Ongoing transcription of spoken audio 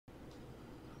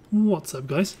What's up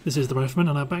guys, this is the Rifleman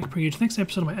and I'm back bringing you to the next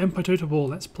episode of my Empire Total War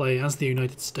Let's Play as the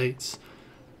United States.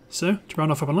 So, to round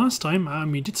off on last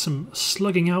time, we did some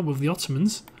slugging out with the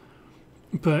Ottomans,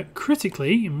 but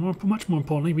critically, and much more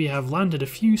importantly, we have landed a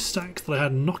few stacks that I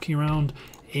had knocking around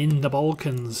in the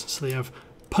Balkans, so they have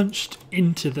punched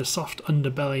into the soft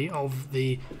underbelly of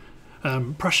the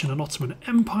Prussian and Ottoman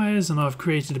empires, and I've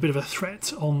created a bit of a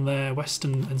threat on their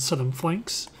western and southern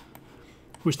flanks,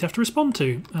 which they have to respond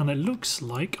to. And it looks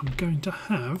like I'm going to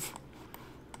have,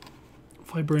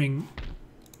 if I bring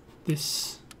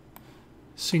this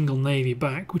single navy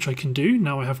back, which I can do,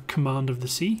 now I have command of the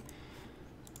sea.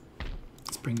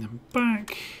 Let's bring them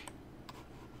back.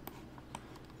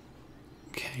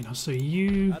 Okay, now so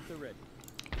you,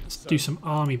 let's do some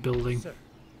army building.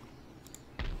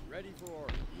 Ready for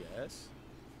order. Yes.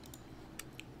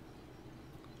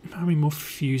 How many more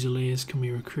Fusiliers can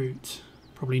we recruit?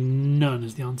 Probably none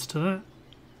is the answer to that.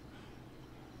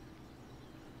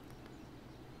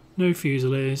 No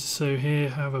Fusiliers, so here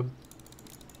have a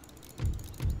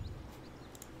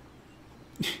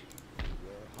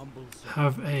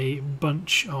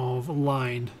bunch of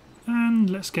line. And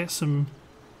let's get some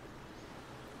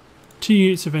 2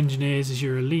 units of engineers as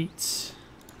your elites.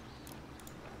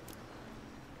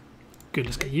 Good,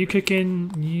 let's get you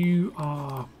cooking. You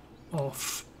are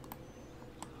off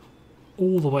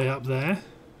all the way up there.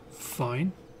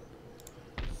 Fine.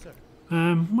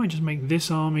 Might just make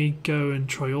this army go and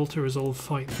Trialta resolve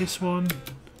fight this one.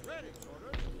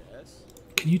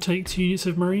 Can you take 2 units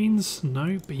of Marines?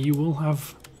 No, but you will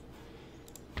have...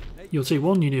 You'll take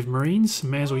 1 unit of Marines,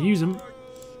 may as well use them.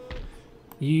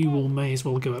 You will may as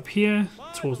well go up here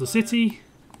towards the city.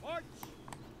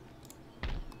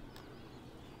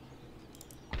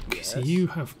 Okay, so you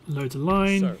have loads of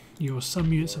line, you're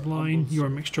some units of line, you're a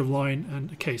mixture of line,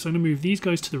 and okay, so I'm going to move these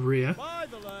guys to the rear.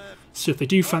 So if they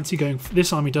do fancy going,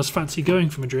 this army does fancy going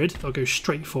for Madrid, they'll go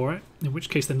straight for it, in which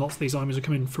case then lots of these armies will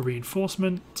come in for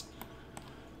reinforcement.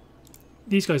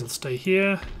 These guys will stay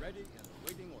here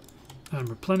and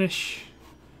replenish.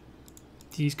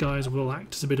 These guys will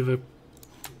act as a bit of a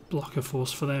blocker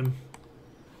force for them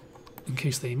in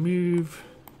case they move.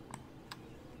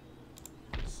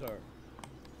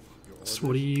 So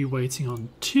what are you waiting on?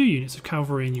 2 units of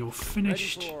cavalry and you're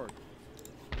finished.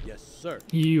 Yes, sir.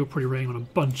 You're probably raining on a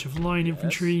bunch of line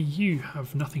infantry. You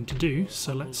have nothing to do,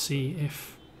 so let's see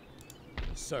if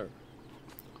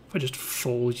I just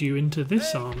fold you into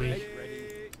this army.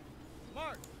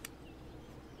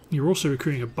 You're also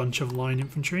recruiting a bunch of line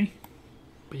infantry,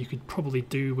 but you could probably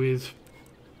do with...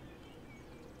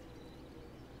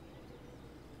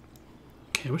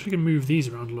 Okay, I wish I could move these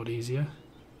around a lot easier.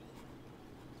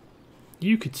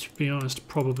 You could, to be honest,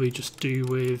 probably just do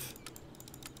with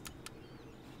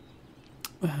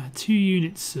 2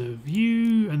 units of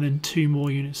you, and then 2 more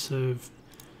units of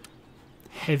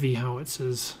heavy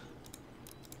howitzers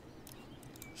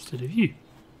instead of you.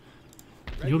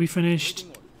 And you'll be finished.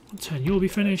 Turn, you'll be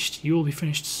finished. You'll be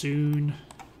finished soon.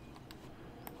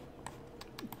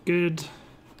 Good.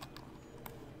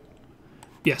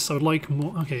 Yes, I would like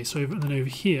more. Okay, so then over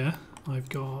here, I've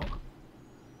got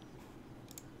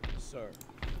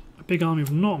a big army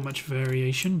with not much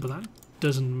variation, but that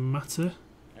doesn't matter.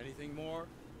 Anything more?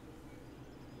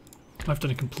 I've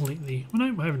done a completely...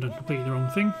 Well, no, I haven't done completely the wrong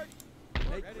thing.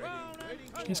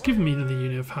 It's given me another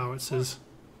unit of howitzers.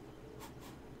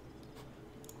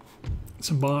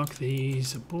 Let's embark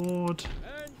these aboard.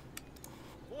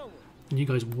 And you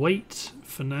guys wait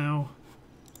for now.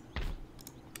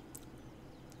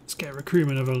 Let's get a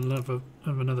recruitment of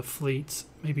another fleet.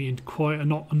 Maybe in quite a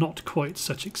not quite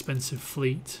such expensive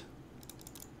fleet.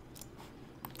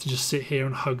 To just sit here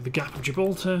and hug the Gap of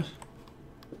Gibraltar.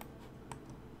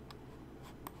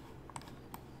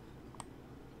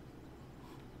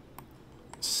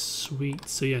 Sweet.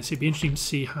 So yes, it'd be interesting to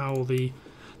see how the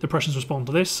Prussians respond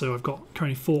to this. So I've got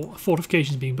currently 4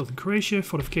 fortifications being built in Croatia,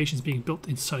 fortifications being built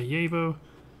in Sarajevo.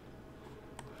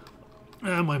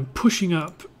 I'm pushing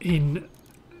up in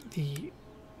the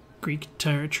Greek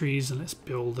territories, and let's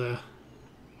build a...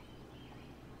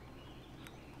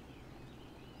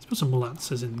 Let's put some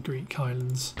lancers in the Greek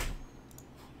islands.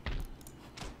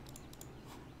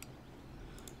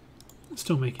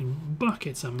 Still making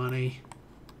buckets of money.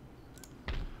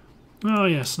 Oh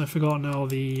yes, and I forgot now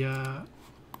the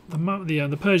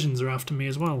Persians are after me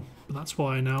as well, but that's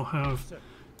why I now have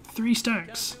 3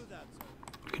 stacks.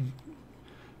 If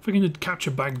I can capture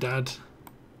Baghdad,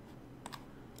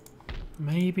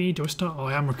 maybe. Do I start? Oh,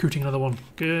 I am recruiting another one.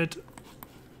 Good.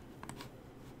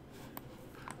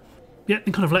 Yeah,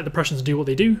 and kind of let the Prussians do what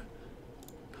they do.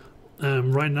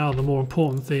 Right now, the more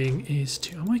important thing is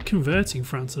to... Am I converting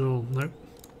France at all? Nope.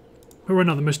 But right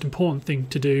now the most important thing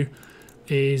to do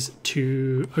is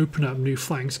to open up new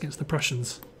flanks against the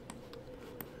Prussians.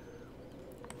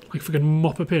 Like if we could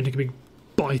mop up here and take a big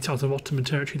bite out of Ottoman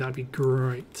territory, that'd be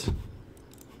great.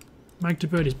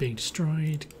 Magdeburg is being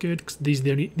destroyed. Good, because these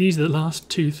are the last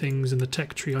two things in the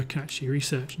tech tree I can actually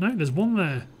research. No, there's one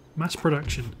there. Mass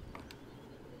production.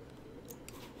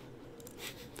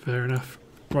 Fair enough.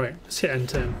 Right, let's hit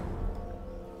N10.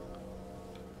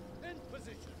 In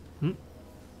position.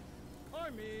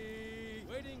 Army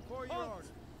waiting for your order.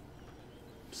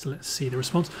 So let's see the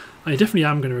response. I definitely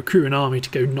am going to recruit an army to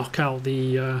go knock out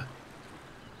the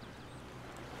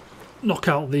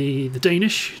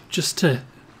Danish, just to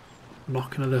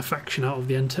knock another faction out of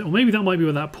the N10. Or maybe that might be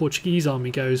where that Portuguese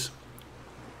army goes.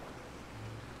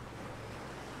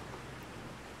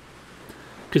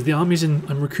 Because the armies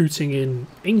I'm recruiting in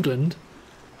England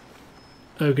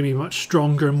are going to be much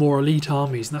stronger and more elite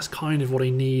armies, and that's kind of what I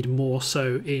need more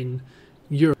so in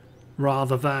Europe,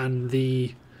 rather than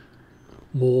the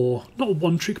more, not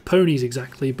one-trick ponies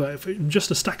exactly, but if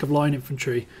just a stack of line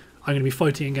infantry. I'm going to be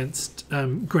fighting against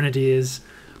grenadiers,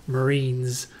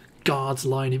 marines, guards,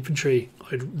 line infantry.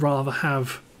 I'd rather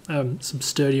have some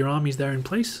sturdier armies there in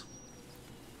place.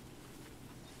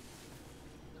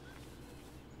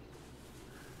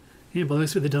 Yeah, by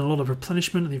those they've done a lot of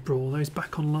replenishment and they've brought all those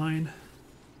back online.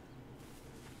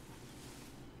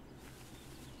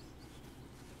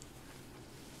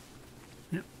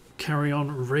 Yep, carry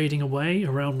on raiding away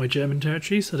around my German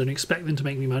territories. I don't expect them to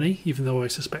make me money, even though I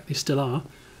suspect they still are.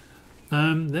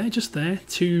 They're just there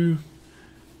to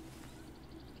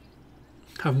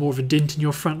have more of a dint in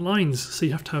your front lines, so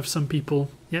you have to have some people,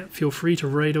 yeah, feel free to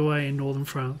raid away in northern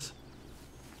France.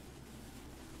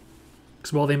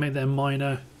 Because while they make their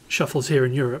minor shuffles here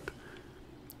in Europe,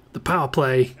 the power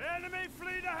play... Enemy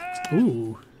fleet ahead!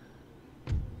 Ooh.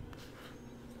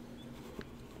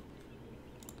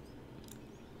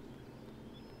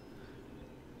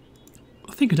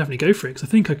 I think I'd definitely go for it, because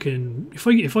I think I can...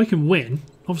 If I can win,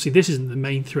 obviously this isn't the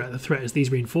main threat. The threat is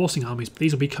these reinforcing armies, but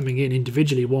these will be coming in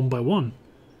individually one by one.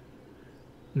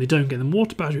 And they don't get them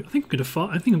water battery. I think I'm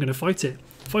going to fight it.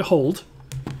 If I hold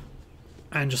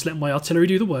and just let my artillery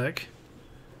do the work,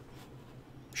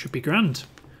 should be grand.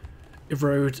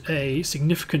 Erode a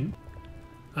significant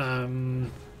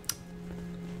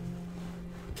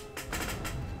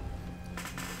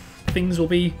things will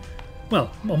be,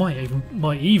 well, I might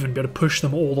even be able to push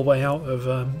them all the way out of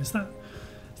is that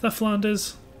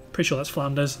Flanders? Pretty sure that's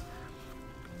Flanders.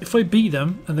 If I beat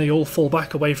them and they all fall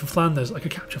back away from Flanders, I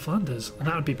could capture Flanders, and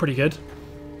that would be pretty good.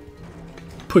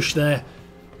 Push their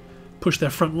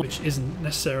front line, which isn't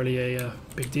necessarily a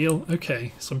big deal.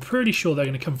 Okay, so I'm pretty sure they're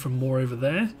going to come from more over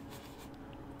there.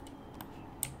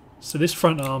 So this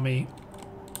front army,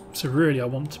 so really I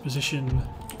want to position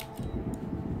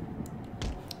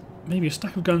maybe a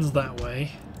stack of guns that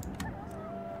way.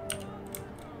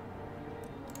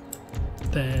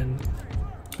 Then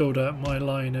build up my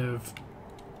line of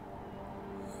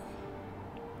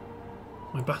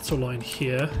my battle line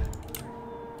here.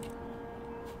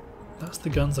 That's the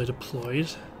guns I deployed.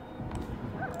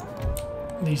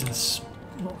 These are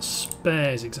the not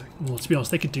spares exactly. Well, to be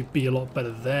honest, they could be a lot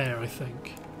better there, I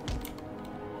think.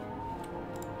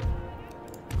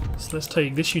 So let's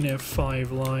take this unit of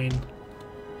 5 line,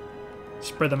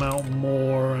 spread them out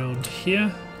more around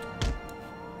here.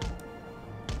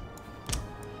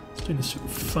 It's doing this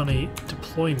funny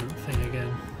deployment thing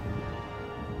again.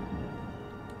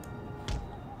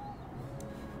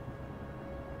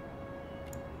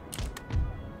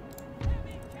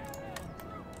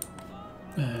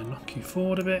 Knock you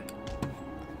forward a bit.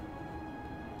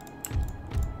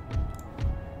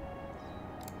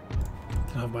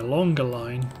 Then I have my longer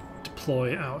line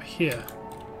deploy out here.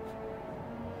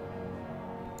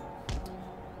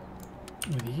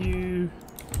 With you.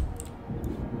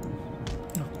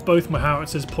 Both my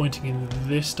howitzers pointing in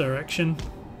this direction.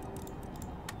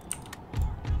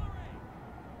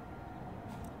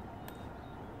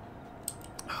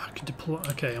 Oh, I can deploy.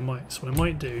 Okay, so what I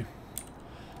might do,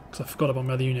 because I forgot about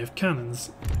my other unit of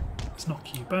cannons, let's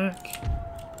knock you back.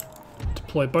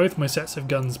 Deploy both my sets of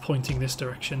guns pointing this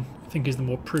direction. I think is the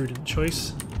more prudent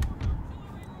choice.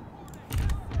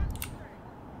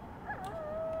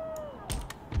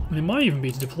 And it might even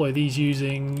be to deploy these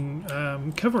using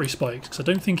cavalry spikes, because I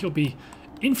don't think it'll be...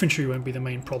 Infantry won't be the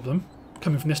main problem.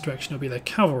 Coming from this direction, it'll be their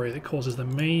cavalry that causes the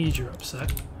major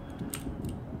upset.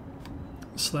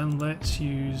 So then let's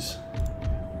use...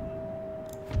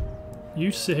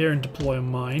 You sit here and deploy a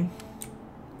mine.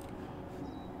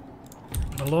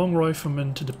 A long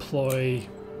rifleman to deploy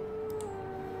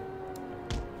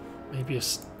maybe a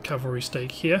cavalry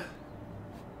stake here.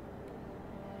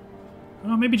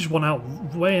 Oh, maybe just one out,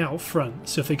 way out front,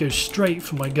 so if they go straight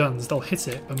for my guns, they'll hit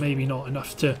it, but maybe not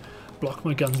enough to block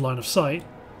my gun's line of sight.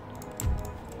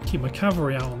 Keep my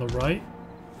cavalry out on the right.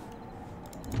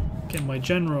 Get my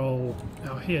general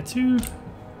out here too.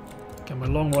 Get my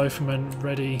long riflemen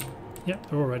ready. Yep,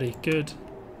 they're all ready. Good.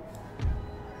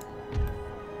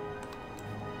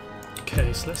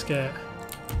 Okay, so let's get...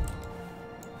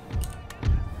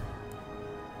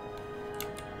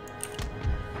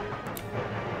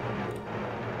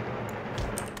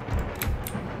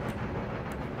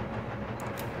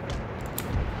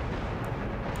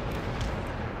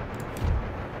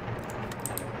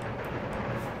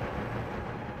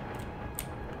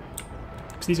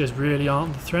 because these guys really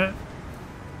aren't the threat.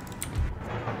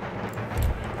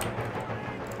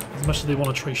 As much as they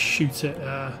want to try shoot it.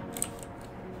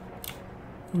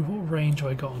 What range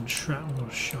have I got on shrapnel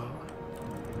shot?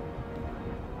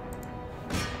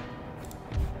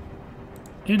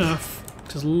 Enough,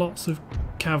 because lots of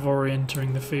cavalry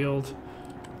entering the field.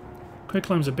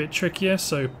 Quicklime's a bit trickier,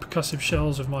 so percussive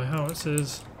shells with my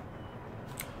howitzers.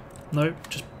 Nope,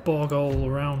 just bog all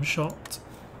around shot.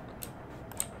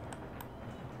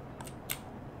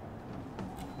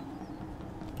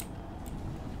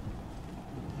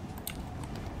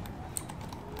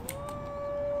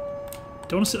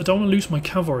 I don't want to lose my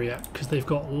cavalry yet, because they've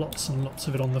got lots and lots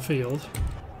of it on the field.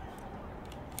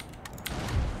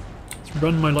 Let's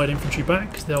run my light infantry back,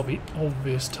 because they'll be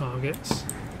obvious targets.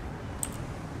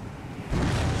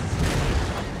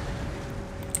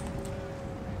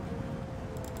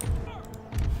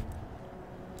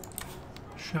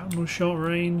 Shrapnel shot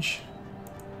range.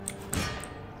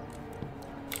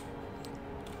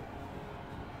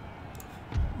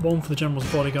 One for the General's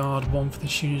Bodyguard, one for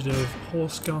this unit of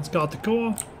Horse Guards, Guard the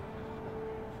Corps.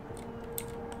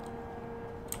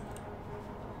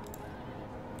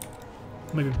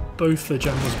 Maybe both the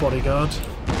General's Bodyguard.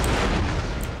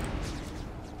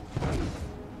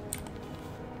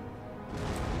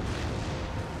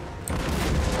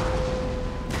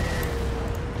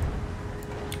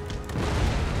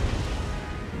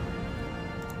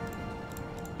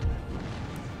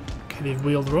 Okay, they've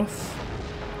wheeled her off.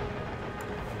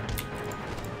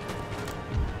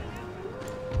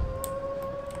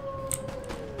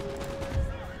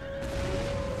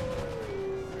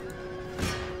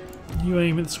 You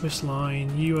aim at the Swiss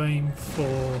line, you aim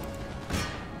for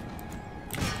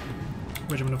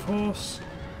Regiment of Horse.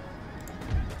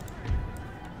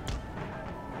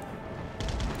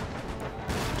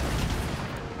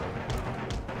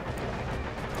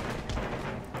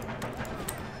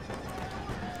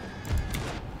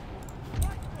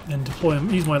 And deploy them,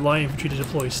 use my light infantry to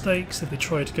deploy stakes if they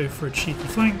try to go for a cheeky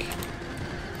flank.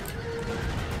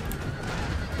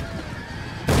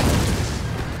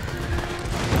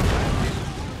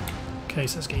 Okay,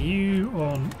 so let's get you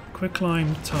on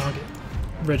quicklime target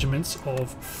regiments of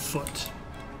foot.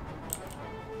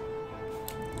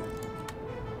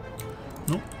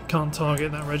 Nope, can't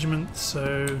target that regiment,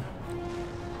 so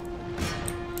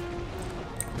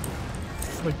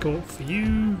I go up for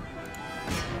you.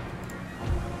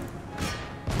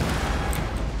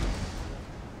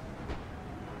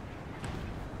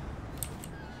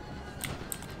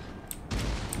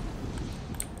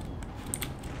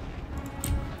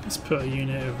 Let's put a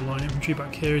unit of line infantry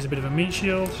back here as a bit of a meat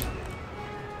shield.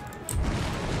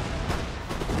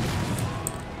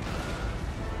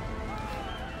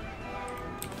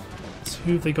 So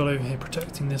who have they got over here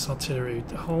protecting this artillery?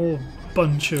 A whole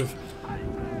bunch of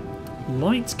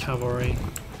light cavalry.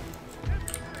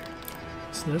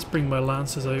 So let's bring my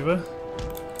lancers over.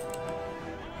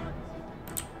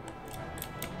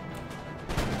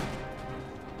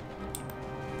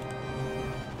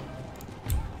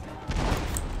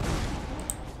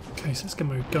 Okay, so let's get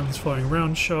my guns firing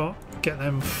round shot, get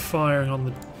them firing on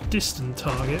the distant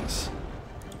targets.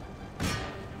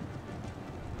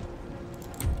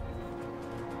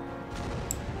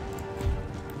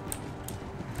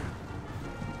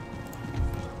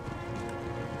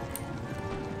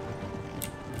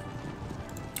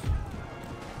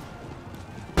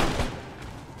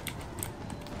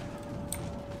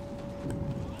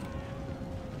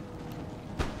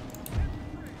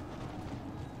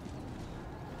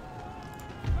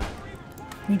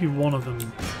 Maybe one of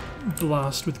them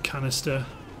blast with canister.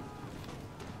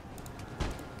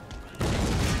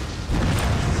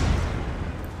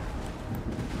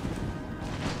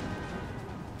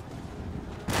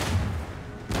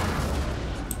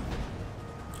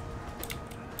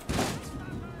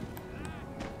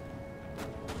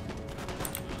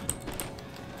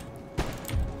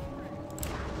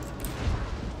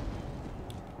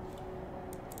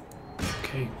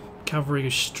 Okay, cavalry go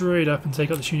straight up and take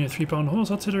out this unit of 3-pound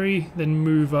horse artillery, then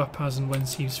move up as and when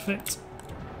seems fit.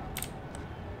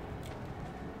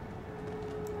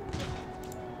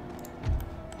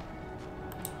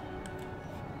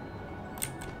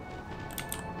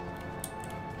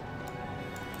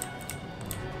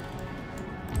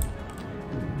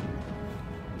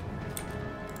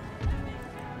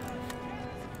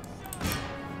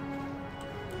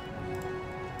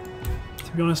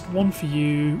 To be honest, one for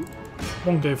you,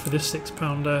 one go for this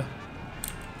 6-pounder.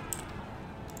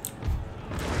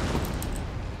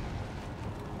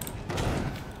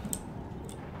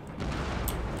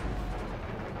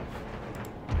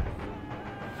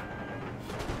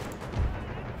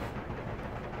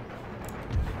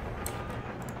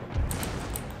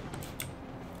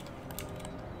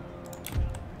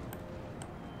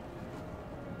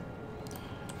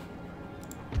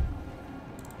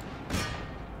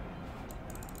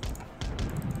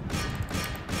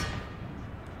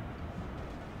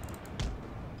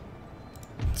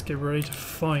 Let's get ready to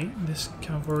fight this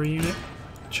cavalry unit.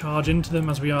 Charge into them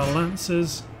as we are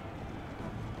lancers.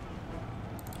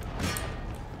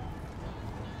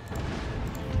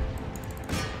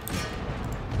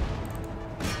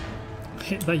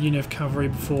 Hit that unit of cavalry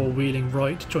before wheeling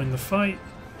right to join the fight.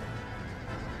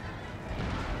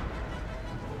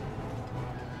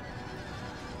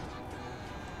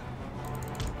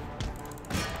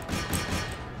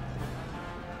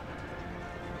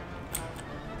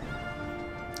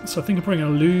 So I think I'm probably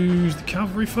going to lose the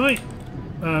cavalry fight,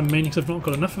 mainly because I've not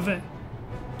got enough of it.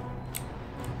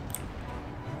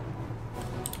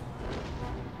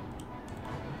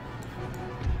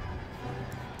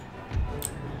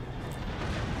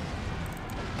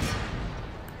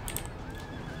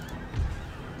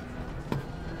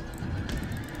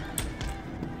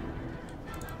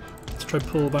 Let's try to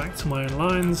pull back to my own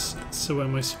lines, so where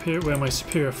my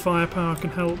superior firepower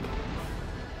can help.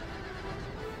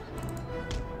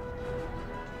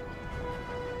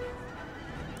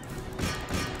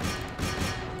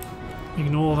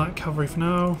 Ignore that cavalry for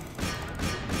now.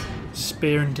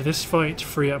 Spear into this fight to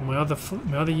free up my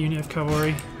other unit of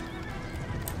cavalry.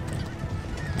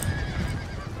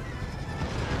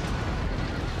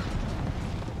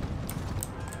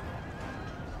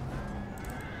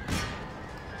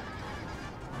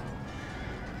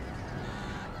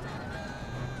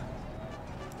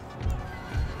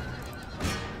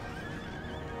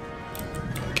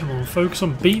 Come on, focus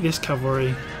on beat this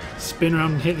cavalry. Spin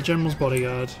around and hit the general's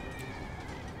bodyguard.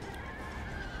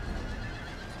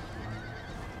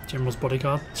 General's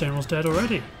bodyguard, general's dead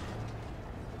already.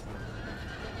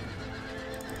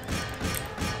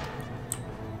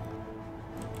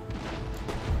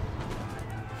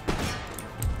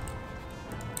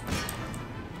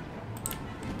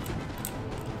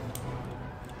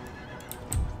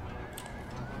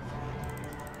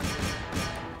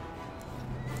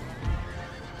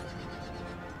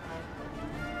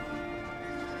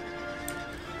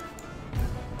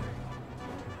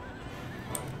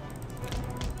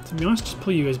 To be honest, just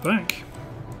pull you guys back.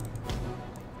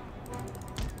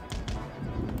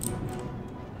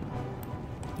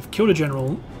 You've killed a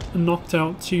general and knocked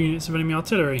out 2 units of enemy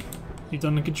artillery. You've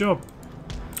done a good job.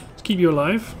 Let's keep you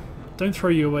alive. Don't throw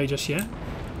you away just yet.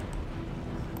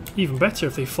 Even better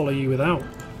if they follow you without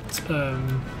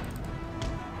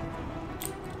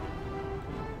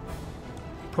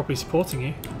properly supporting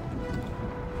you.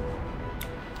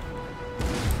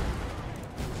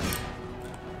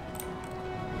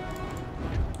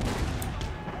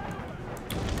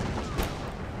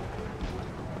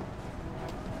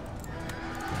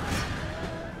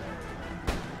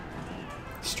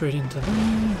 Straight into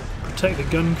there. Protect the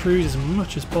gun crews as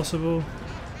much as possible.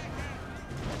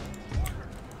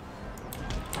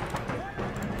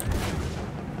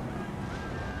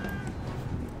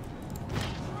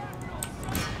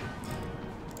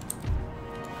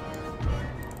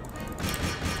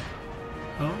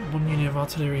 Oh, one unit of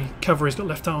artillery cavalry's got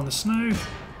left out on the snow.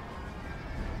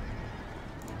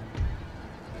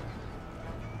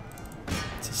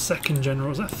 It's a second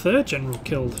general. Is that a third general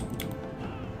killed?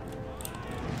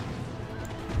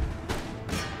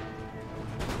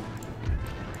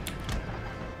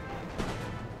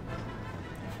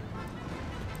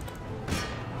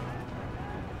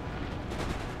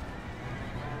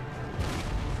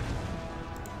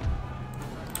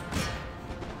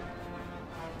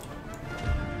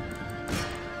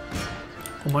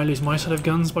 I might lose my set of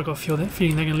guns, but I've got a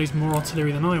feeling they're going to lose more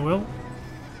artillery than I will.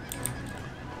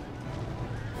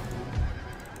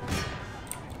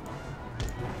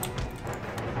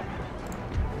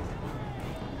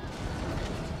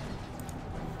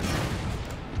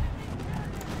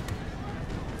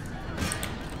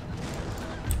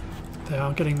 They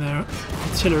are getting their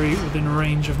artillery within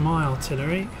range of my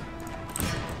artillery.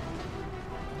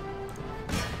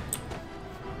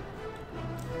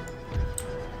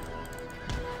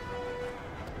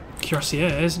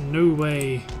 Cuirassiers, no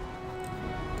way.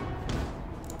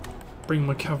 Bring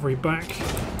my cavalry back.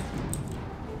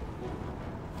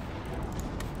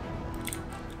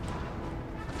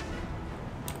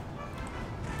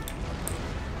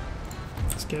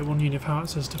 Let's get one unit of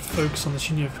howitzers to focus on this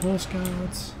unit of horse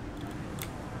guards.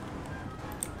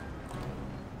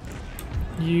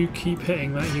 You keep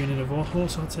hitting that unit of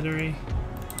horse artillery.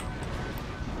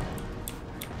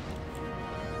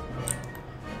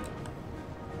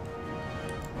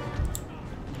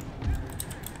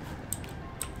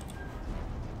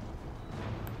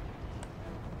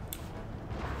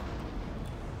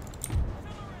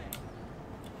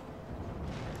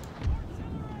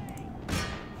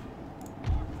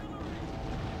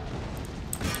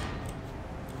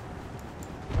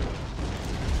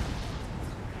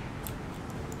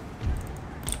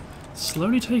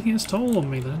 Slowly taking its toll on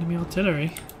me, the enemy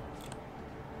artillery.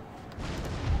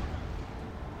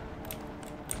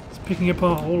 It's picking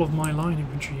apart all of my line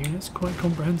infantry units quite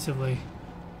comprehensively.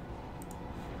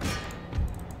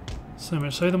 So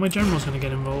much so that my general's going to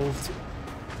get involved.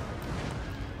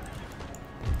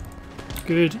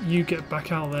 Good, you get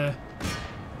back out there.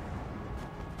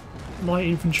 Light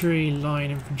infantry,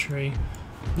 line infantry.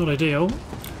 Not ideal.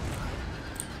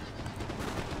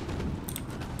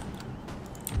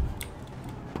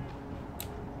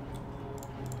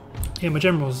 Yeah, my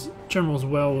general's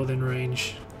well within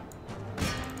range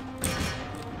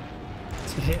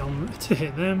to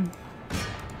hit them.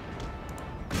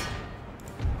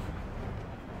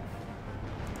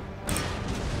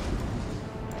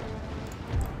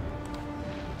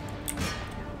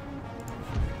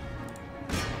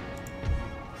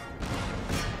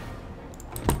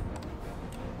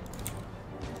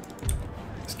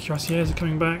 These cuirassiers are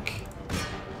coming back,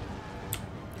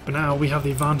 but now we have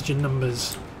the advantage in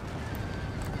numbers.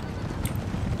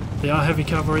 They are heavy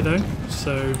cavalry though,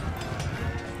 so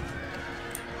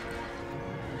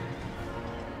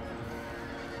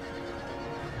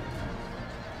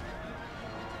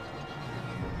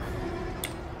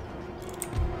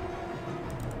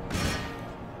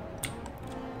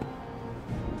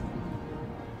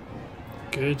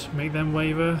good, make them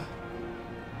waver,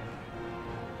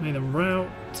 make them rout,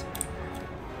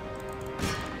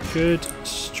 good,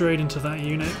 straight into that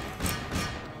unit.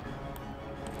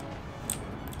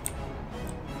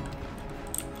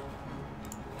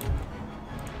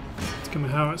 My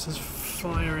howitzers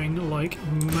firing like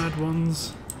mad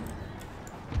ones.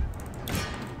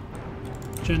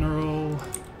 General.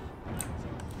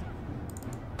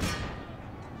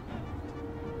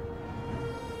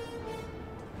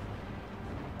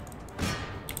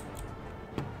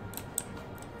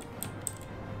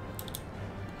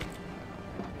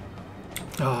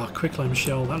 Ah, quicklime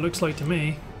shell, that looks like to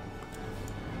me.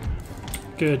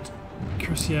 Good.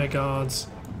 Cuirassier guards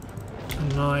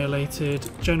annihilated.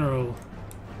 General.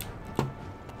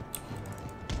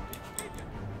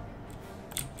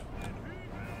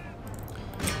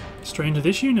 Straight into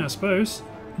this unit, I suppose.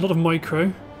 A lot of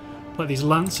micro, like these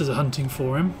lancers are hunting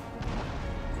for him.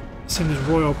 Same as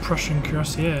Royal Prussian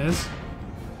Cuirassiers.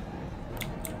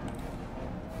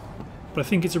 But I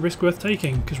think it's a risk worth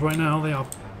taking, because right now they are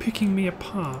picking me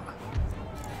apart.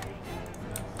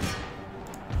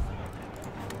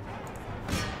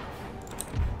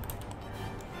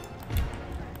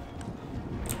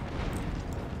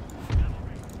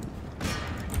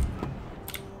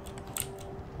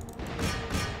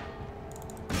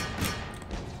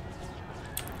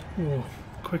 Oh,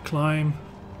 quick climb.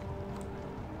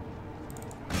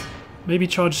 Maybe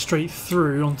charge straight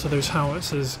through onto those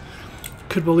howitzers.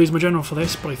 Could well lose my general for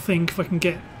this, but I think if I can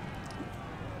get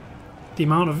the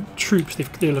amount of troops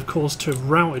they'll of course to have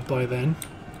routed by then.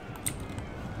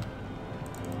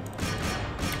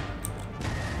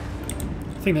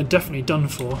 I think they're definitely done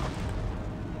for.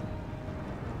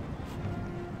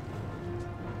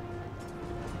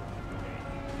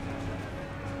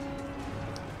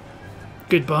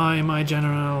 Goodbye, my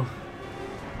general.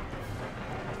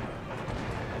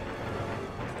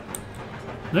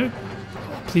 No?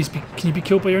 Please be, can you be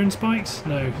killed by your own spikes?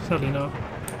 No, sadly not.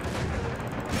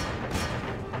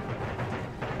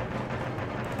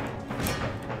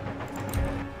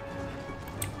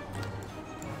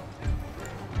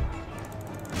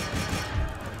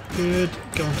 Good,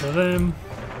 go on to them.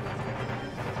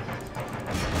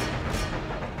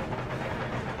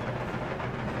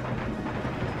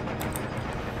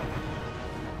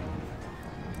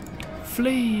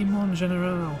 Flee, mon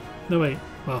general. No wait,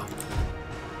 well,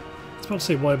 I about to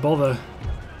say, why bother?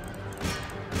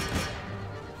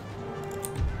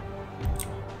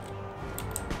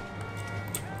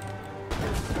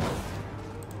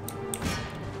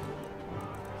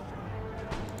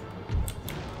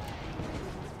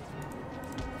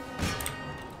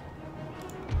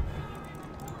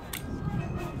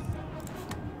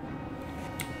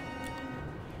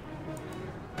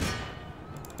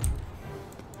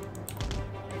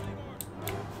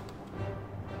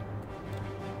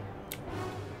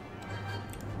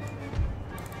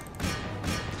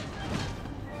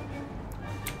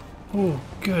 Oh,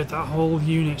 good, that whole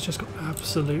unit's just got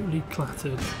absolutely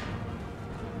clattered.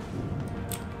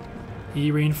 Are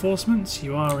you reinforcements?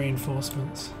 You are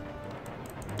reinforcements.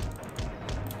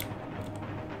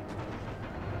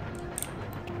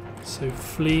 So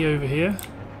flee over here,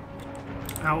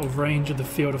 out of range of the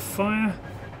field of fire.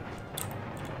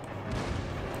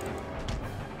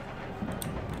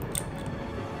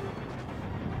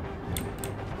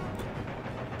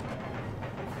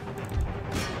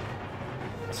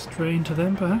 Strain to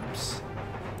them, perhaps.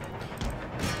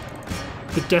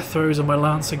 The death throws on my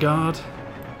Lancer Guard.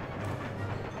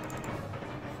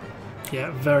 Yeah,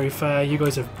 very fair. You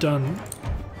guys have done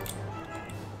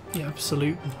the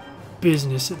absolute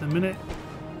business at the minute.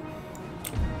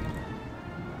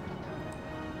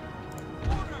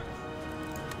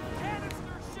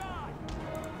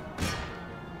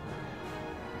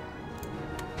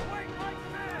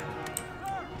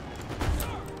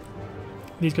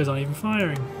 These guys aren't even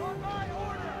firing.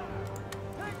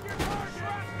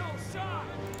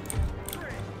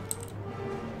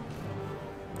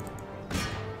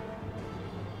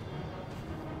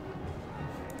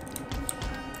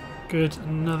 Good,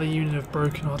 another unit of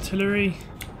broken artillery.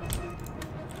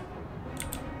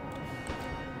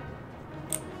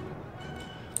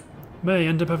 May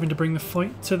end up having to bring the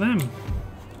fight to them.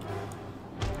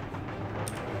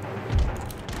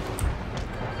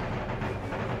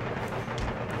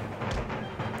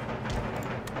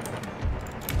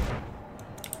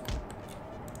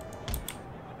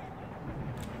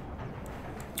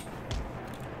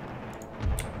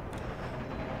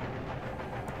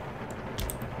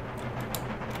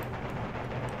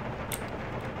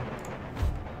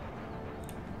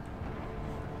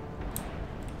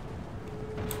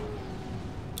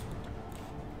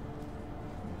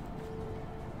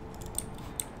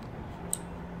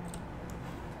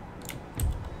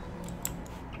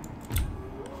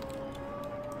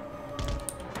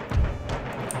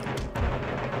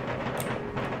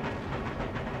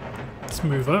 Let's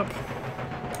move up.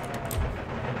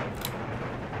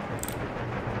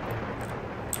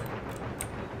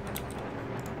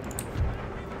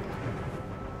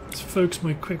 Let's focus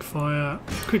my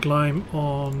quick lime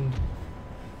on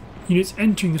units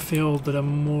entering the field that are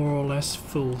more or less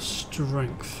full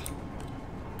strength.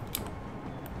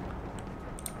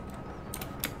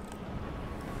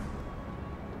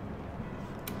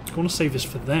 I want to save this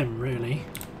for them, really.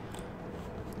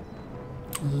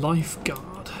 Lifeguard.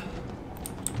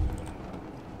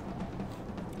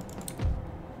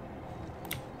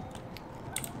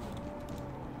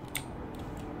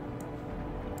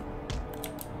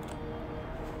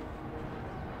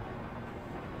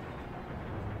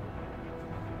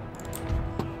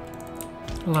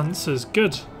 Lancers,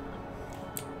 good.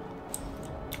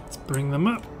 Let's bring them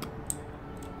up.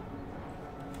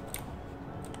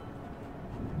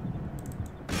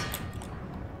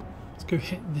 Let's go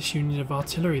hit this unit of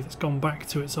artillery that's gone back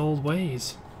to its old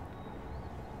ways.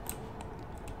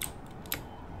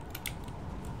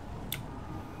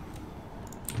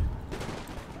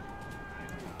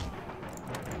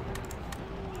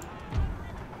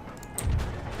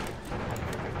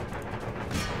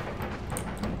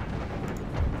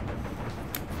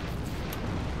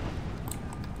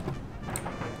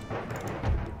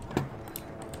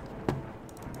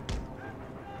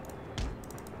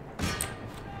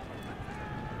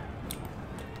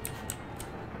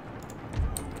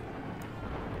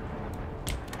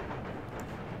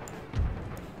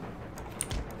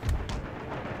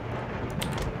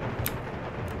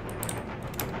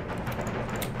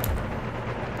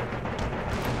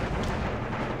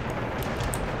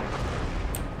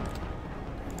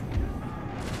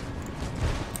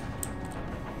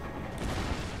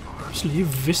 You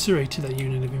eviscerated that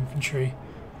unit of infantry.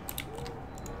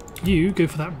 You go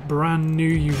for that brand new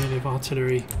unit of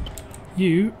artillery.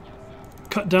 You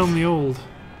cut down the old.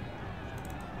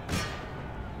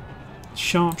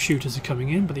 Sharpshooters are coming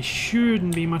in, but they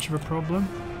shouldn't be much of a problem.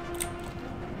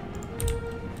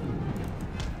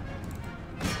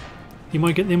 They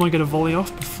might get a volley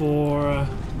off before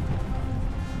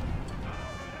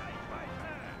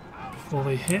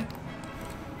they hit.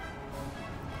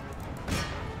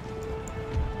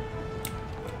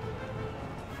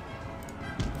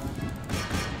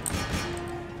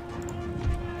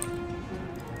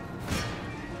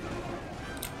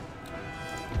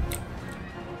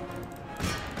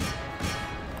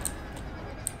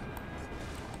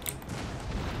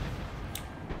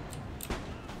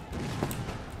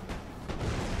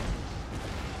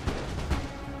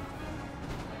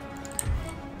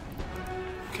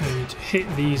 to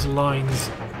hit these lines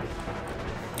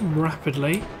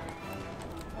rapidly.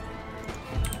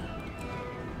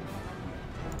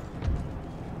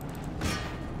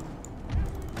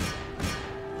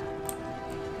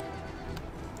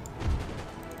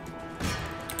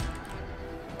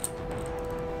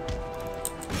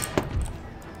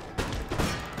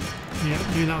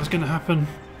 Yeah, knew that was going to happen.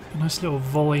 A nice little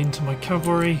volley into my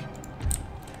cavalry.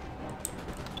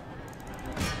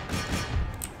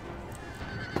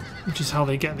 Which is how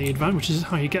they get the advantage. Which is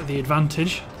how you get the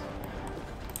advantage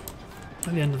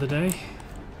at the end of the day.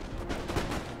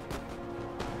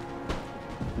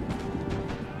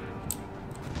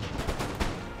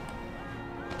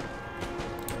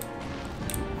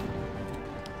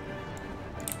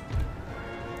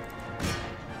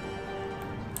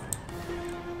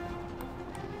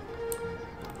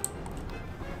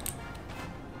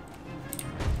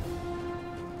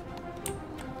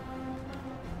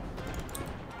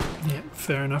 Yeah,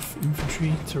 fair enough.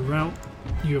 Infantry to rout.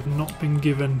 You have not been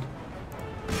given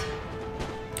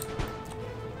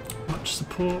much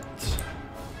support.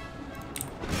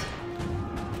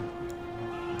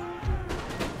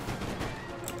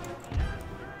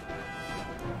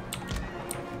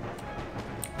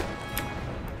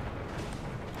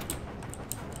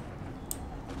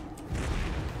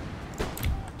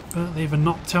 But they've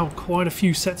knocked out quite a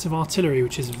few sets of artillery,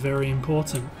 which is very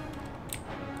important.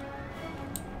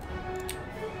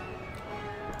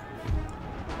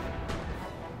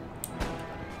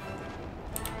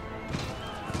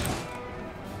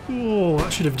 Oh,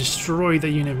 that should have destroyed the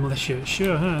unit of militia. It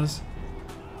sure has.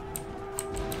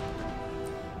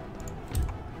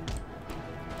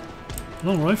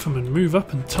 Long riflemen, move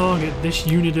up and target this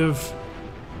unit of...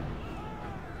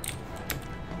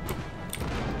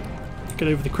 Get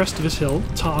over the crest of this hill,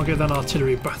 target that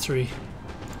artillery battery.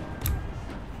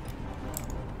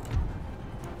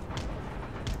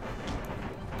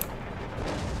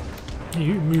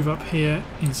 You move up here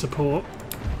in support.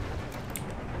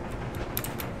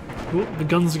 Oh, the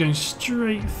guns are going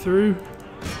straight through.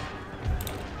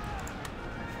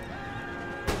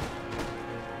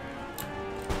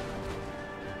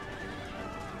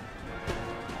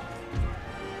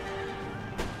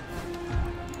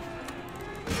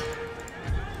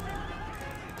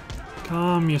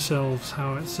 Calm yourselves,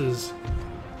 howitzers.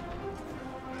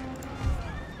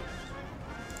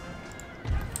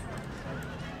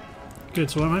 Good,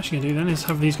 so what I'm actually going to do then is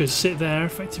have these guys sit there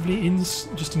effectively in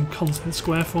just in constant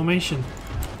square formation.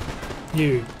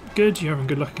 You, good, you're having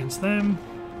good luck against them.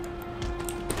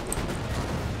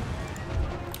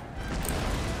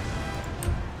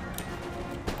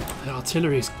 The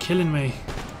artillery is killing me.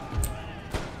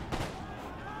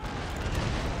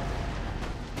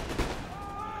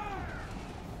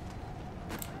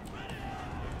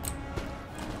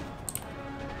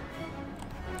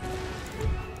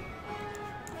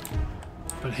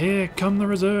 But here come the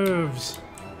reserves.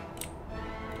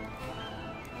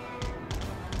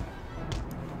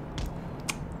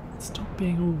 Stop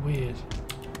being all weird.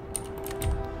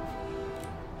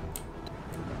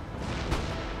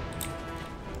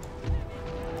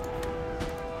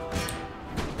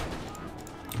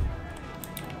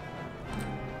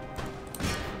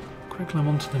 Quick climb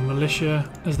onto the militia.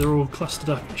 As they're all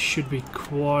clustered up, it should be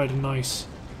quite a nice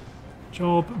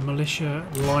job. Militia,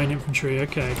 line infantry,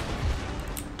 okay.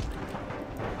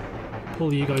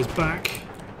 Pull you guys back.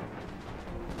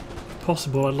 If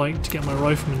possible, I'd like to get my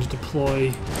riflemen to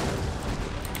deploy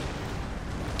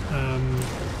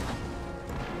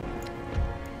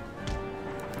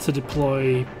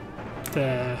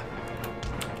their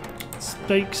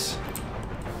stakes.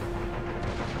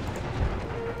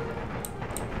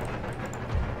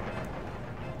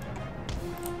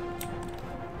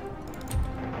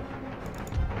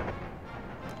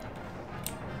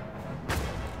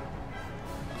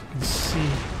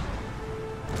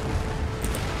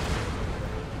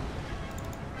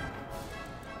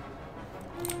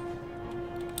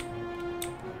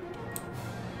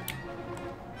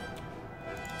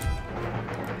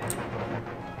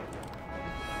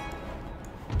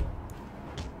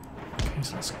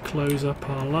 So let's close up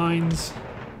our lines.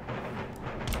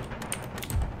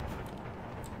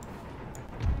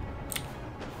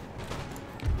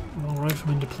 More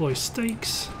riflemen deploy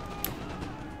stakes.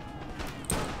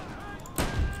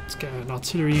 Let's get an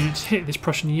artillery unit to hit this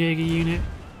Prussian Jaeger unit.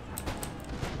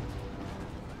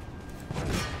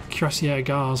 Cuirassier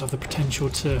Guards have the potential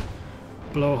to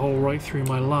blow a hole right through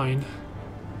my line.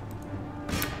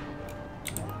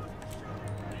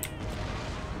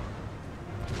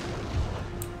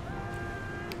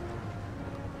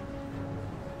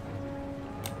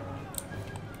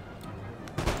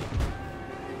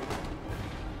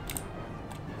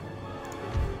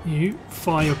 You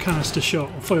fire your canister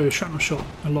shot, or fire your shrapnel shot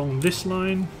along this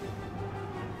line.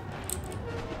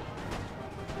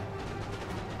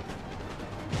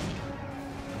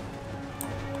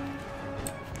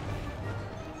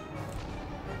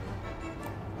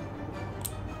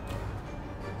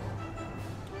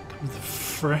 With the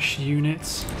fresh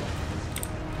units.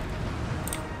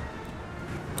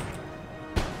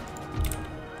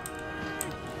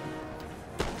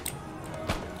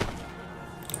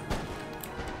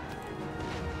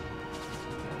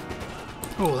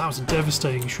 Oh, that was a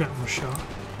devastating shrapnel shot.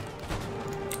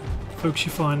 Focus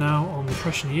your fire now on the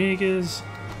Prussian Jaegers.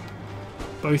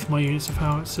 Both my units of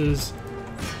howitzers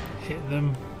hit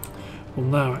them. Well,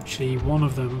 no, actually, one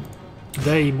of them,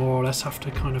 they more or less have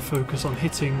to kind of focus on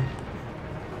hitting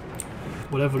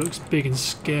whatever looks big and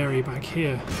scary back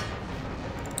here.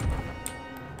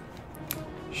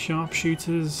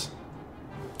 Sharpshooters.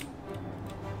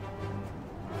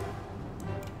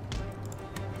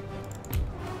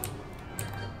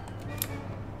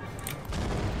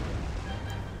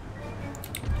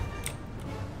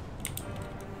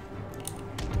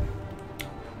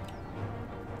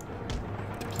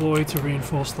 Deploy to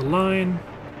reinforce the line.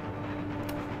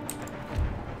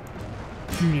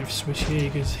 Unit of Swiss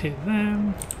Jaegers hit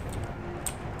them.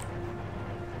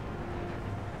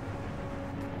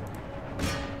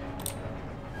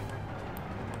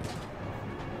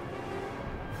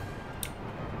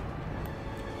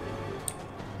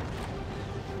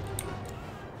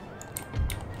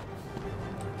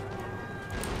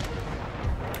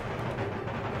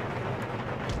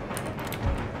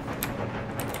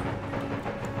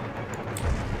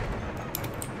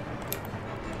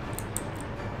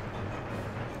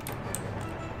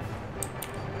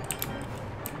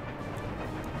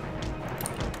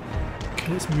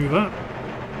 Let's move up.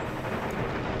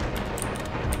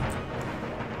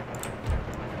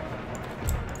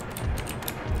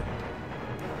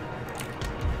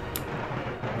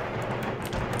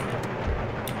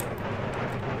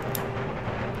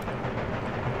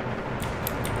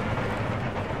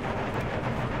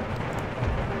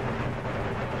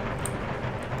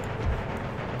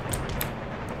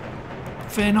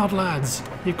 Fear not, lads.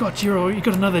 You've got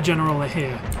another general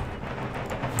here.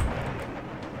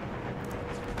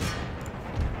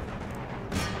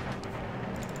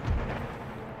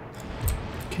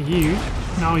 You,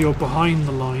 now you're behind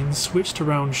the line, switch to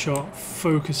round shot,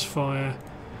 focus fire,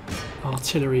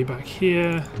 artillery back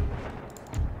here.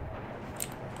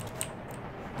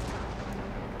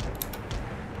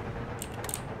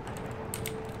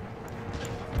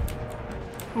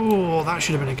 Oh, that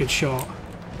should have been a good shot.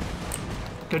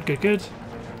 Good, good, good.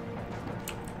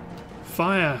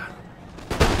 Fire.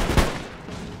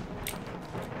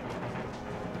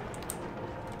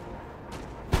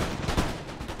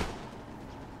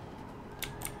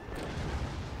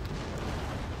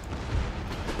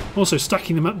 Also,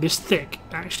 stacking them up this thick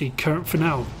actually, for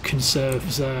now,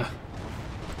 conserves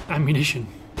ammunition.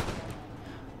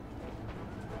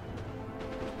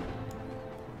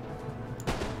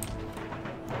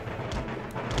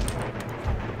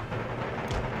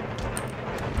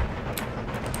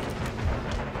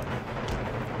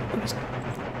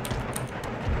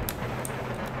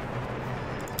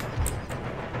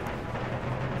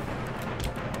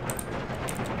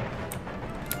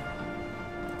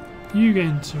 You get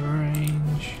into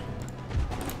range.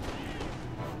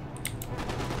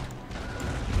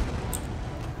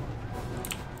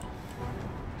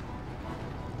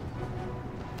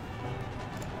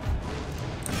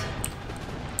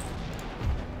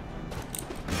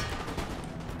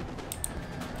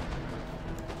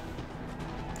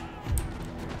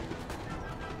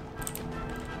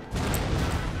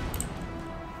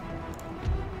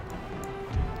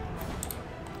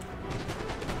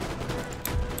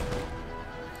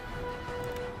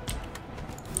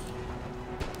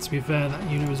 To be fair, that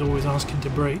unit was always asking to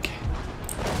break.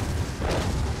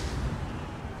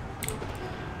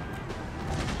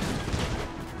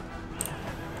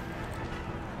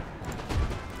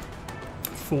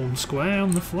 Form square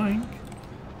on the flank.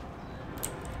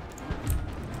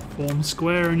 Form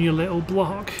square in your little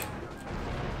block.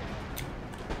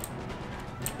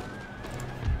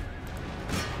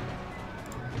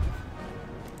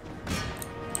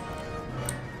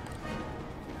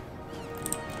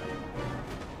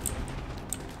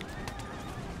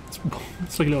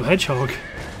 It's like a little hedgehog.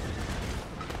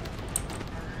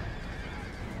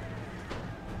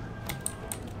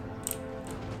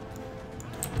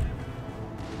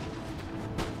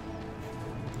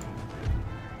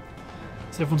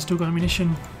 Has everyone still got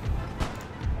ammunition?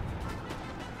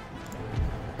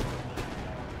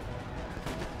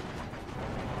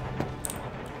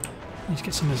 Need to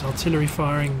get some of this artillery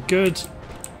firing. Good.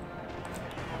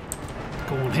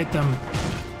 Go on, hit them.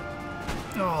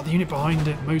 Oh, the unit behind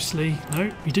it, mostly. No,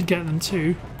 we did get them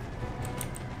too.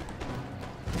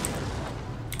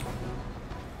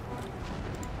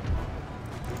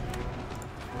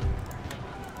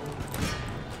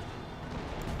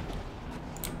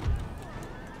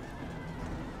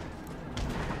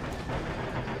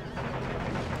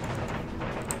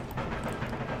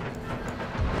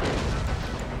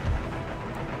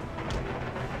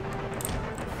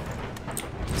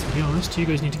 To be honest, you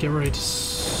guys need to get ready to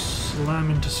slam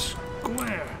into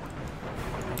square.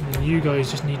 And then you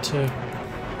guys just need to...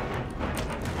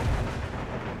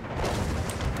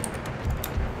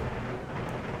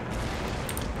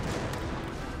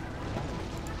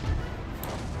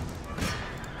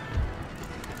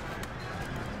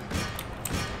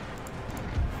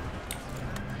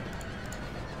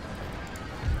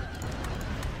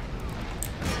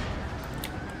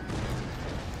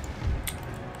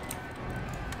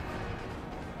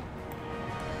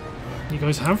 You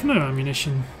guys have no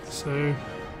ammunition, so...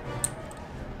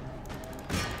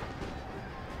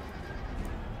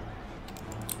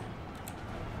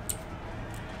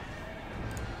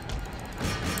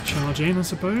 Charge in, I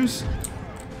suppose.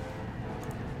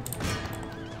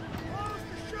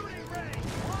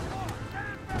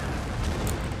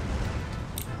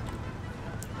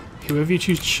 Whoever you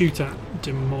choose to shoot at,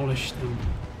 demolish them.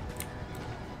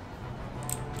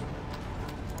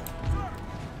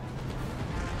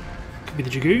 Could be the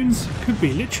Dragoons, could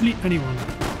be literally anyone.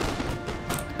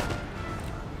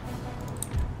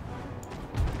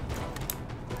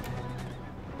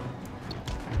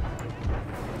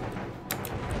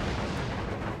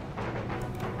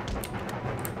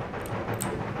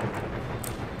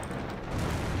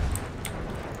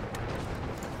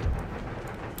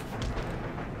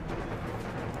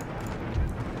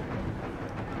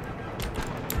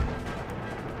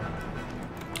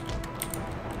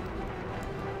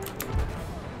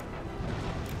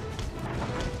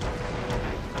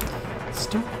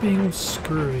 Stop being all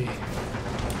screwy.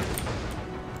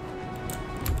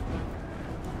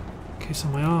 Okay, so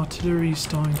my artillery's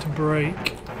starting to break.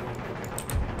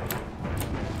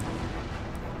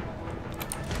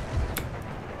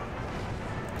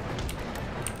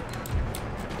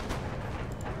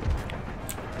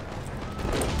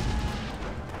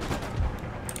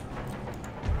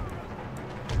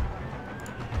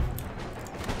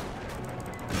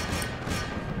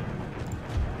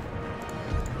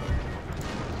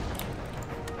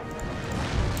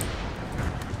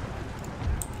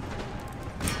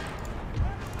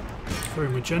 Throw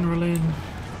my general in.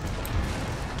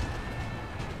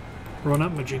 Run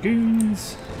up my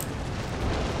dragoons.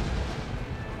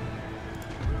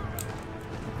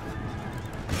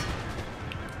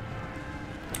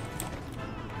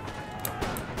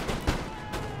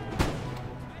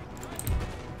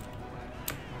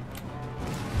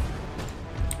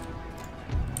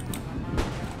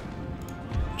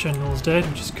 General's dead,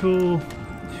 which is cool.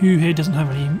 Who here doesn't have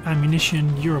any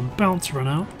ammunition? You're about to run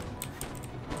out.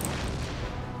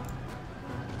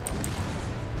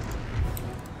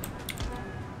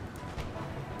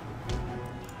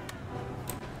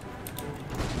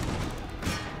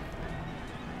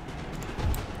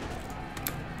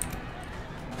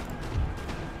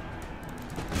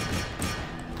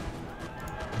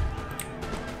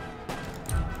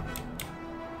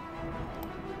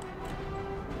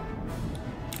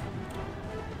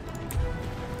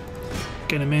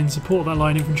 Get them in, support that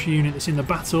line infantry unit that's in the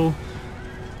battle.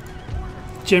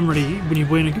 Generally, when you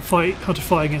win a fight, how to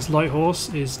fight against light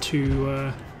horse is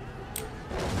to...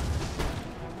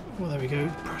 well, there we go.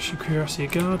 Prussian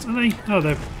Cuirassier Guards. Are they? Oh,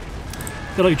 they're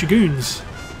like dragoons.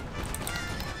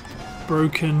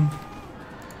 Broken.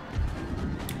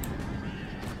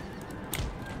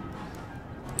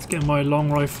 Let's get my long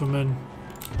riflemen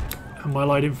and my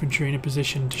light infantry in a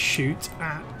position to shoot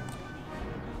at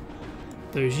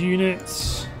those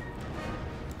units.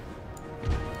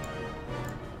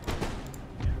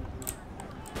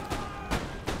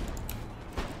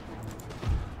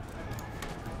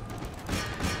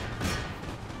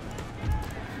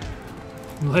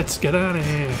 Let's get out of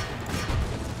here.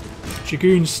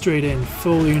 Dragoons straight in,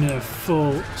 full unit,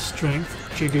 full strength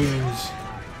dragoons.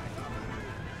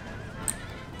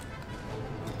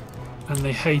 And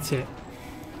they hate it.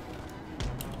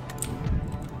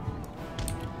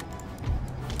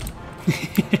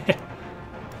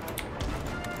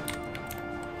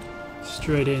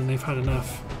 Straight in, they've had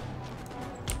enough.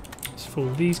 Let's fall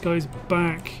these guys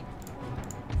back.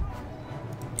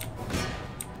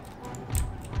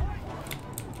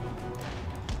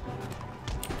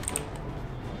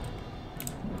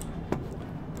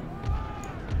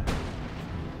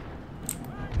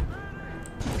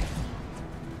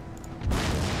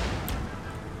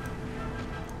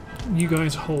 You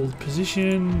guys hold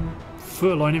position.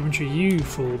 Foot line infantry, you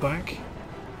fall back.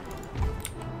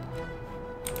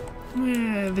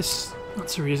 Yeah, this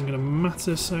artillery isn't going to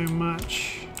matter so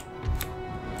much.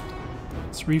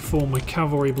 Let's reform my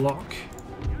cavalry block.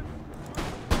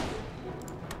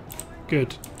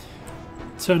 Good.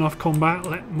 Turn off combat,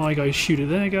 let my guys shoot at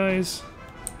their guys.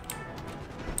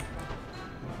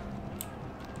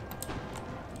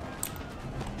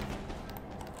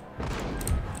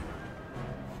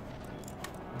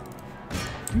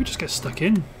 You just get stuck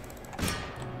in.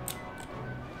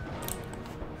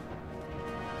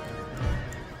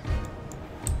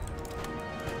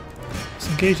 Let's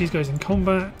engage these guys in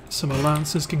combat. Some of the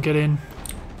lancers can get in.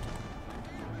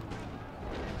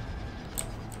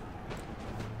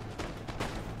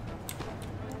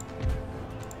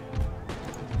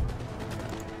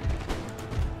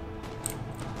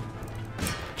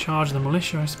 Charge the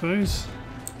militia, I suppose.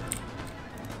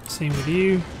 Same with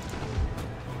you.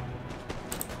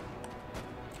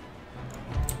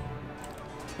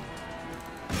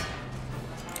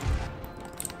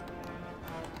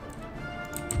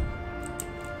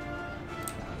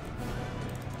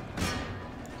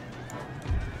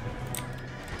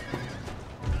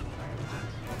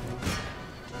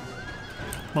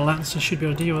 My lancers should be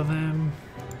able to deal with them.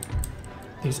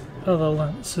 These other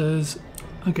lancers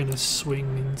are going to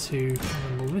swing into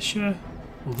the militia,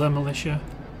 or the militia.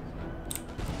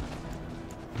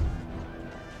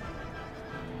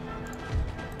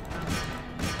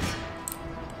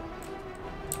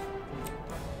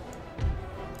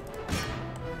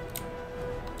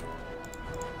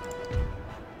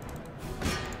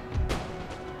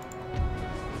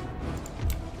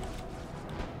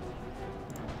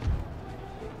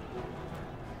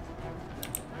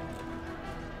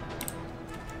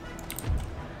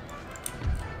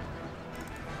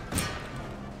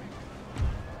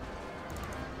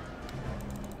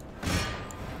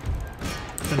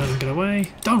 Don't let them get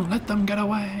away. Don't let them get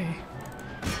away!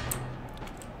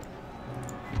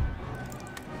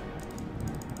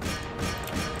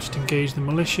 Just engage the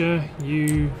militia.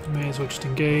 You may as well just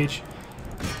engage.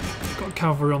 Got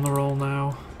cavalry on the roll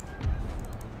now.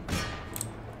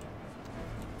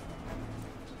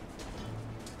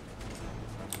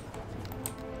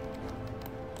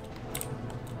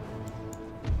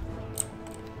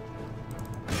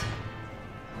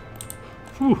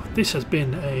 Whew, this has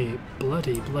been a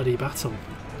bloody battle.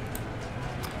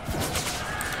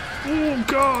 Oh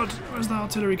god! Where's the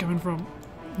artillery coming from?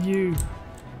 You.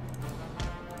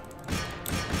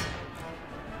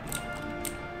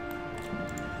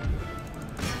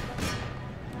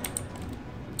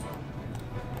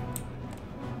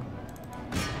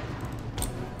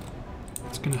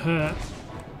 It's gonna hurt.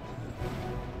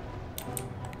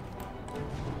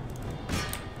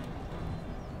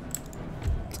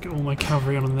 Get all my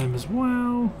cavalry on them as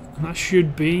well, and that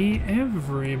should be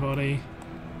everybody.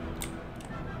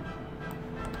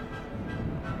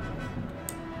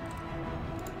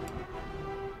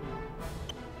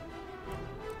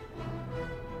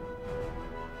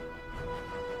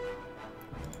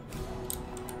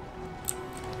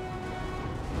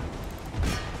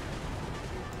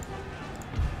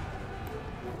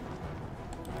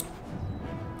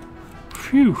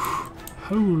 Phew!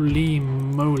 Holy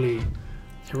moly!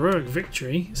 Heroic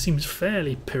victory seems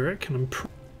fairly pyrrhic, and I'm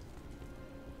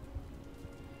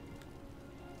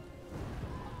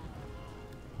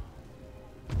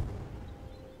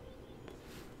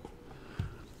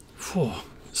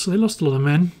so they lost a lot of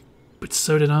men, but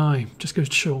so did I. Just goes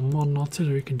to show what modern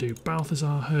artillery can do.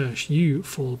 Balthazar Hirsch, you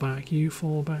fall back, you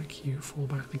fall back, you fall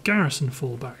back. The garrison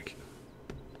fall back.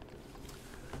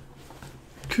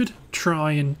 Could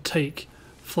try and take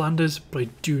Flanders, but I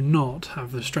do not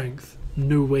have the strength.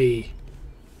 No way.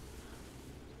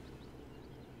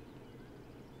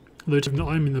 Although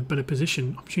I'm in the better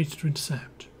position, opportunity to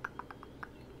intercept.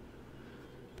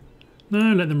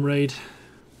 No, let them raid.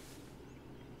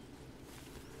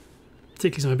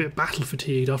 Particularly as I'm a bit battle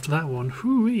fatigued after that one.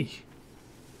 Hoo-wee.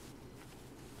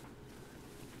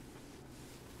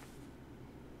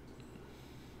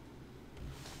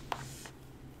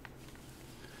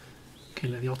 Okay,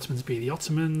 let the Ottomans be the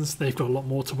Ottomans. They've got a lot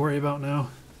more to worry about now.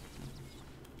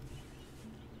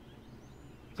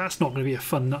 That's not going to be a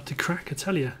fun nut to crack, I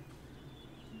tell you.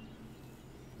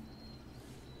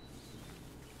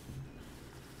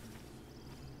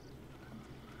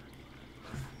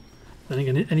 Then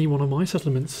again, any one of my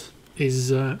settlements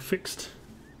is fixed.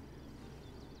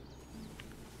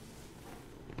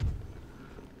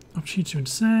 Opportunity to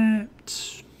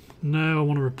intercept. No, I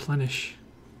want to replenish.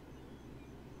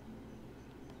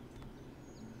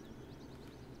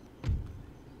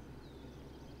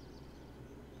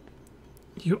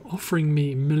 You're offering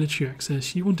me military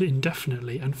access. You want it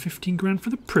indefinitely and 15 grand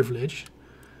for the privilege?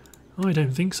 I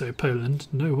don't think so, Poland.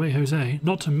 No way, Jose.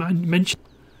 Not to mention...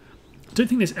 I don't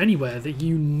think there's anywhere that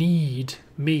you need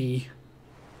me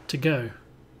to go.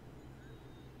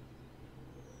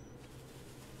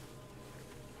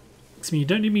 So you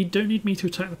don't need me to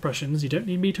attack the Prussians. You don't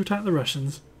need me to attack the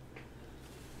Russians.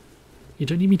 You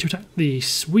don't need me to attack the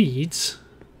Swedes.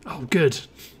 Oh, good.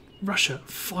 Russia,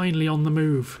 finally on the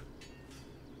move.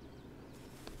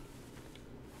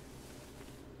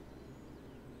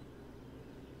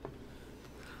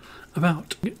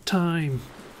 About time.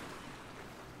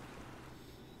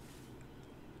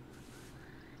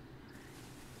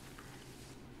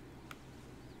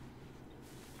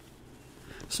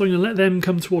 So I'm going to let them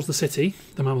come towards the city,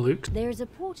 the Mamelukes. There is a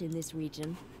port in this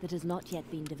region that has not yet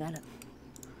been developed.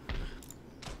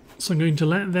 So I'm going to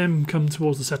let them come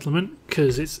towards the settlement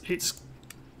because it's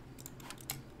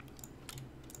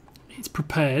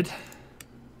prepared.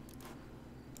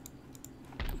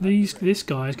 This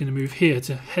guy is going to move here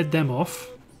to head them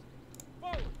off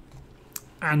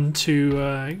and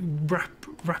to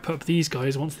wrap up these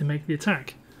guys once they make the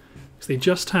attack. Because they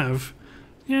just have,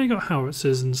 yeah, got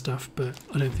howitzers and stuff, but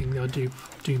I don't think they'll do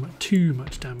too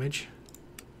much damage.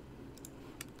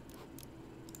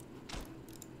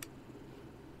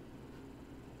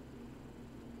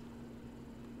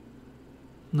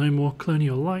 No more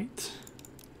colonial light.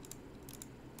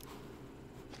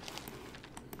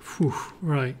 Whew,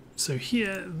 right, so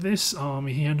here, this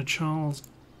army here under Charles.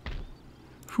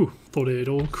 Whew, thought it had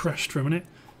all crashed for a minute.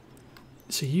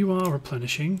 So you are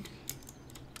replenishing.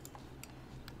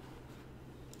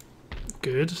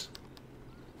 Good.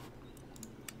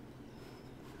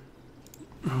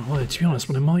 Oh, well, to be honest,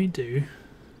 what I might do...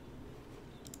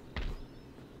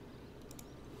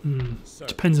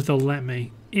 depends if they'll let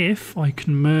me. If I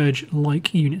can merge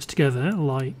like units together,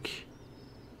 like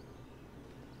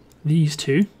these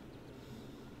two,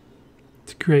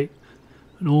 to create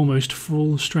an almost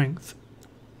full strength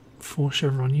 4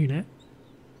 chevron unit.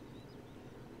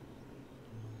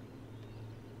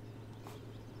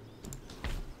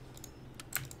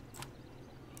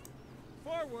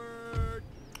 Forward.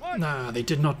 Nah, they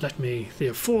did not let me. They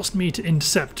have forced me to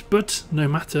intercept, but no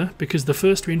matter, because the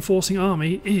first reinforcing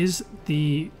army is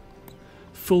the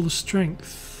full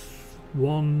strength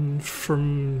one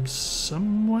from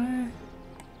somewhere?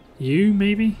 You,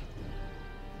 maybe?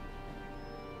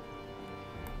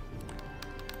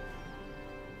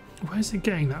 Where's it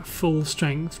getting that full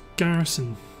strength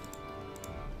garrison?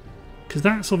 Because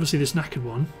that's obviously this knackered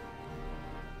one.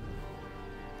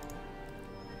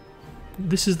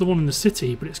 This is the one in the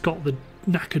city, but it's got the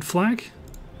knackered flag.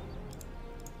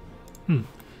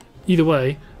 Either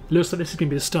way, it looks like this is going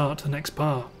to be the start to the next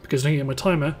part, because looking at my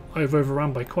timer, I've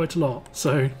overrun by quite a lot.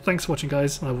 So thanks for watching,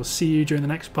 guys, and I will see you during the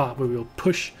next part where we will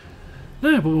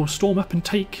we'll storm up and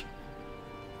take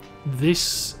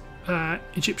this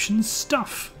Egyptian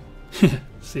stuff.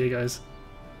 See you guys.